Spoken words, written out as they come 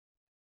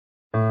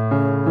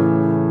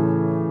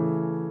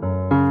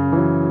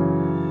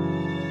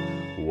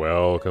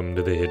welcome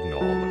to the Hidden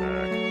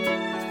Almanac.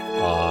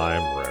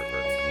 I'm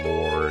Reverend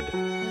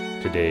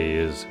Lord. Today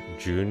is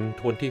June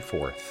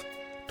 24th,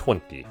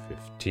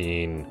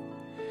 2015.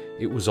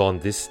 It was on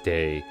this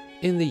day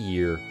in the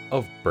year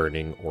of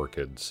burning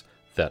orchids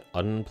that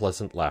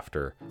unpleasant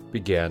laughter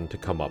began to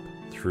come up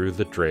through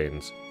the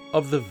drains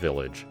of the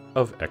village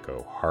of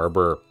Echo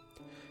Harbor.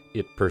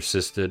 It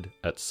persisted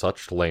at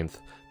such length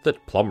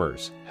that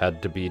plumbers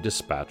had to be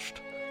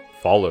dispatched,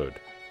 followed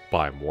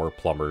by more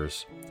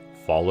plumbers,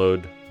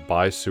 followed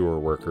by sewer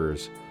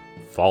workers,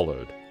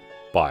 followed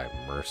by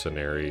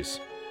mercenaries.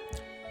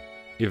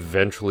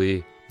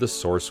 Eventually, the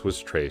source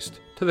was traced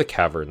to the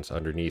caverns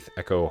underneath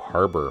Echo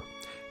Harbor,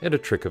 and a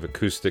trick of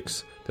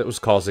acoustics that was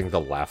causing the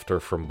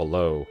laughter from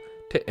below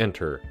to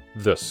enter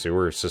the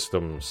sewer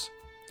systems.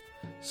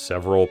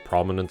 Several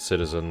prominent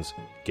citizens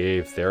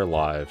gave their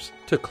lives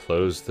to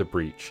close the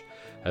breach,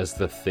 as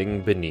the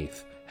thing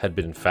beneath had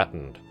been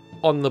fattened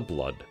on the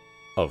blood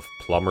of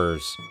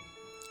plumbers.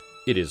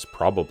 It is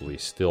probably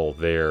still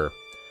there,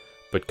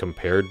 but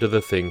compared to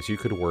the things you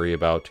could worry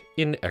about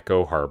in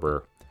Echo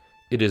Harbor,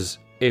 it is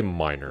a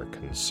minor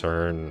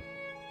concern.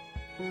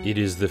 It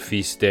is the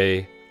feast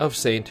day of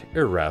Saint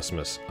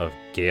Erasmus of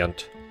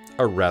Ghent,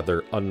 a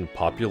rather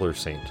unpopular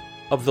saint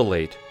of the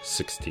late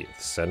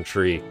 16th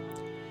century.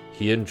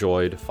 He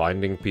enjoyed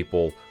finding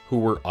people who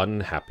were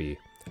unhappy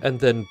and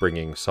then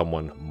bringing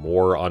someone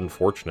more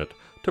unfortunate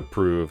to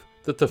prove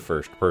that the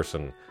first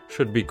person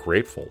should be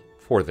grateful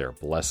for their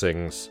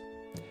blessings.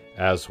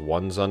 As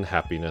one's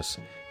unhappiness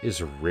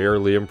is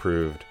rarely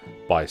improved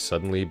by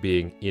suddenly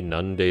being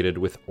inundated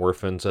with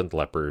orphans and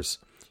lepers,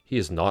 he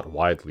is not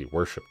widely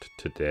worshipped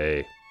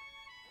today.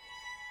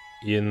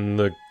 In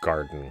the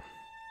garden.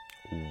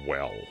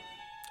 Well,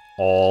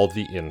 all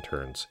the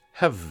interns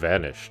have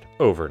vanished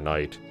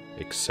overnight,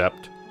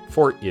 except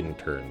for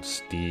intern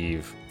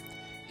Steve.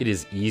 It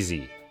is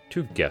easy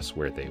to guess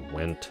where they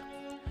went.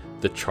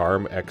 The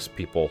Charm X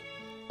people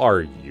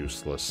are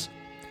useless.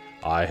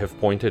 I have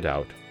pointed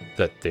out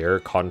that their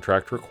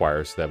contract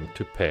requires them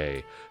to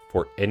pay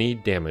for any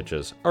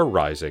damages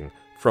arising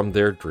from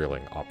their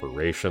drilling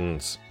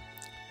operations.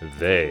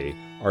 They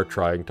are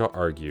trying to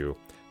argue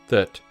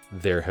that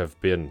there have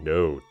been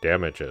no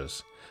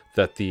damages,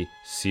 that the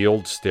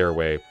sealed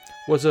stairway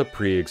was a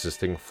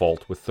pre-existing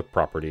fault with the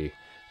property,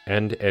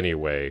 and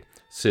anyway,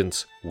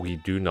 since we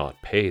do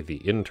not pay the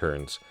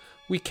interns,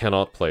 we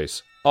cannot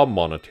place a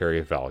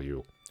monetary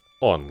value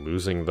on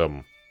losing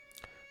them.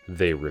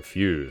 They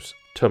refuse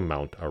to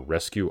mount a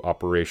rescue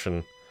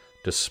operation,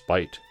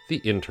 despite the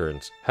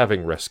interns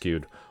having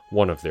rescued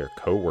one of their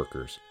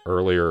co-workers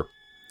earlier.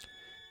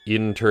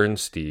 Intern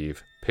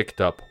Steve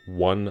picked up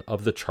one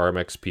of the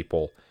Charmex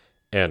people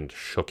and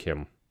shook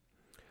him.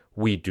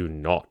 We do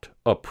not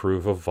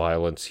approve of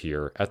violence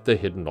here at the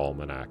Hidden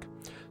Almanac,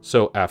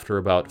 so after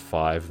about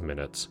 5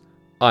 minutes,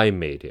 I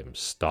made him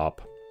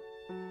stop.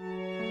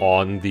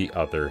 On the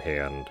other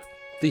hand,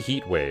 the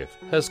heat wave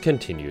has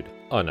continued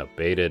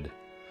unabated.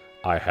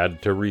 I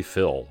had to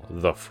refill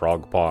the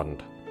frog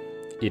pond.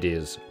 It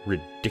is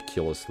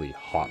ridiculously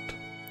hot.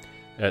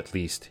 At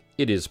least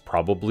it is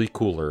probably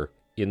cooler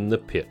in the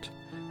pit,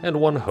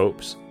 and one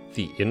hopes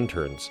the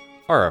interns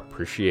are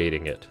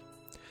appreciating it.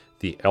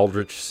 The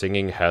eldritch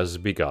singing has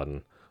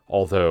begun,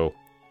 although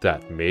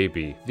that may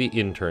be the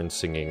interns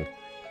singing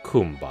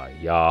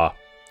Kumbaya.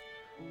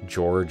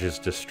 George is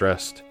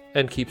distressed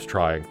and keeps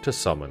trying to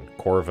summon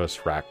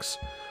Corvus Rax,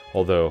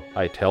 although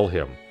I tell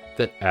him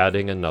that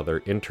adding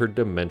another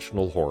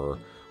interdimensional horror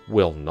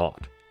will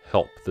not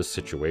help the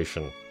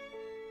situation.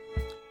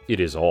 It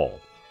is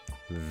all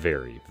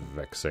very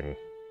vexing.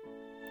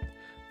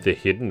 The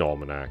Hidden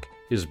Almanac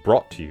is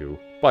brought to you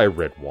by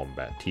Red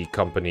Wombat Tea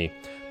Company,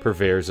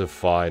 purveyors of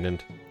fine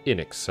and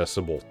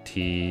inaccessible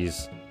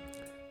teas.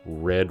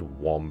 Red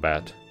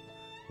Wombat,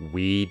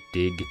 we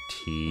dig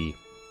tea.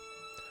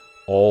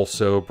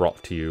 Also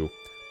brought to you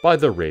by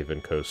the Raven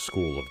Coast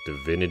School of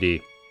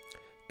Divinity.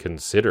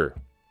 Consider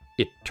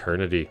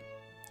eternity.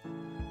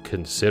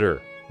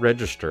 Consider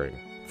registering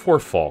for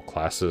fall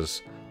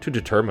classes to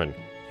determine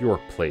your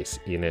place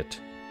in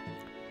it.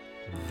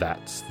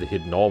 That's the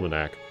Hidden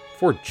Almanac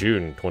for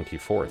June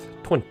 24th,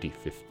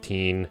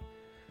 2015.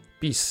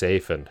 Be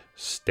safe and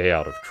stay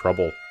out of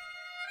trouble.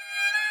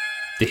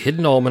 The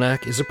Hidden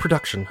Almanac is a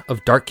production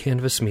of Dark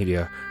Canvas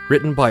Media,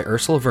 written by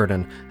Ursula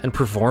Vernon and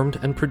performed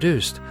and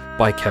produced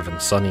by Kevin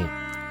Sonney.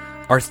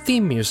 Our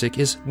theme music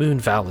is Moon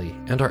Valley,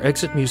 and our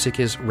exit music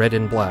is Red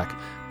in Black,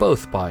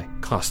 both by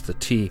Costa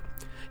T.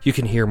 You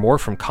can hear more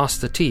from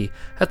Costa T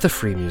at the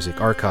Free Music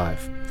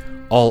Archive.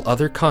 All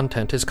other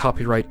content is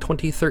copyright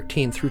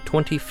 2013 through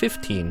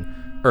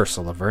 2015,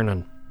 Ursula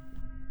Vernon.